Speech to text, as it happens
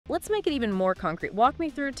Let's make it even more concrete. Walk me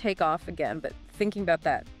through takeoff again, but thinking about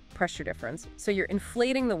that pressure difference. So you're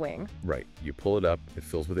inflating the wing. Right. You pull it up, it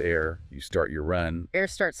fills with air, you start your run. Air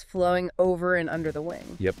starts flowing over and under the wing.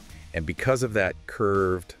 Yep. And because of that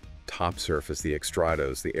curved top surface, the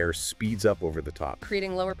extrados, the air speeds up over the top.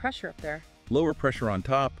 Creating lower pressure up there. Lower pressure on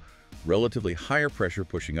top, relatively higher pressure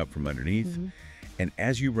pushing up from underneath. And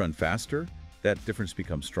as you run faster, that difference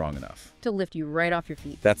becomes strong enough to lift you right off your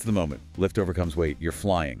feet. That's the moment. Lift overcomes weight. You're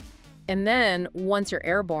flying. And then once you're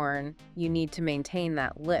airborne, you need to maintain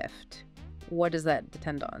that lift. What does that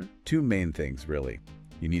depend on? Two main things, really.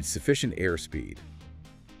 You need sufficient airspeed.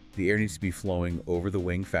 The air needs to be flowing over the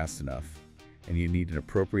wing fast enough, and you need an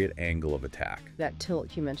appropriate angle of attack. That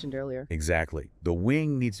tilt you mentioned earlier. Exactly. The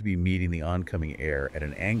wing needs to be meeting the oncoming air at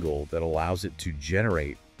an angle that allows it to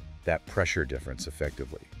generate that pressure difference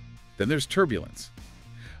effectively. Then there's turbulence.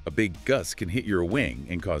 A big gust can hit your wing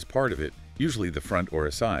and cause part of it, usually the front or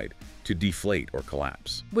a side, to deflate or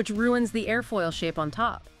collapse. Which ruins the airfoil shape on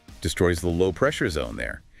top. Destroys the low pressure zone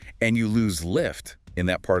there, and you lose lift in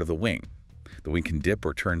that part of the wing. The wing can dip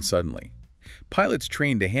or turn suddenly. Pilots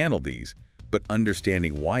train to handle these, but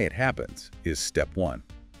understanding why it happens is step one.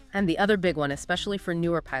 And the other big one, especially for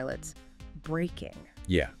newer pilots, braking.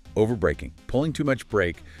 Yeah, overbraking. Pulling too much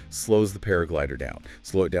brake slows the paraglider down.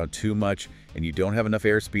 Slow it down too much and you don't have enough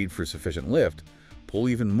airspeed for sufficient lift, pull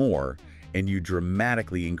even more, and you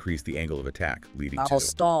dramatically increase the angle of attack, leading to... I'll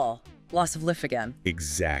stall. Loss of lift again.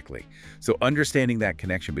 Exactly. So understanding that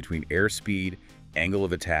connection between airspeed, angle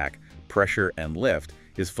of attack, pressure, and lift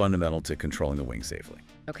is fundamental to controlling the wing safely.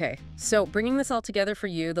 Okay, so bringing this all together for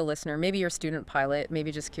you, the listener, maybe you're a student pilot,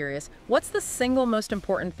 maybe just curious, what's the single most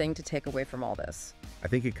important thing to take away from all this? I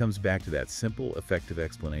think it comes back to that simple, effective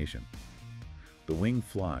explanation. The wing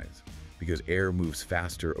flies because air moves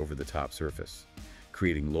faster over the top surface,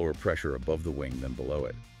 creating lower pressure above the wing than below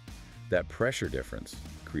it. That pressure difference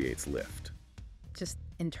creates lift. Just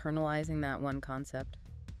internalizing that one concept.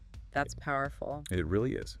 That's powerful. It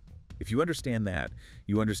really is. If you understand that,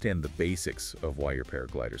 you understand the basics of why your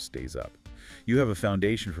paraglider stays up. You have a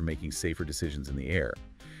foundation for making safer decisions in the air.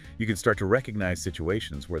 You can start to recognize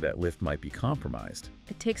situations where that lift might be compromised.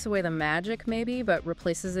 It takes away the magic, maybe, but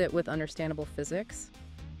replaces it with understandable physics,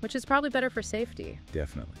 which is probably better for safety.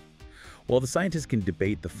 Definitely. While the scientists can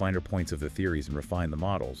debate the finer points of the theories and refine the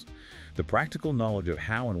models, the practical knowledge of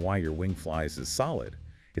how and why your wing flies is solid.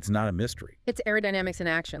 It's not a mystery. It's aerodynamics in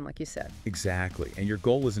action, like you said. Exactly. And your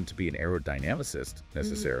goal isn't to be an aerodynamicist,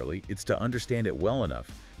 necessarily. It's to understand it well enough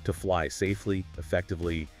to fly safely,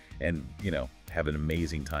 effectively, and, have an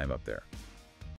amazing time up there.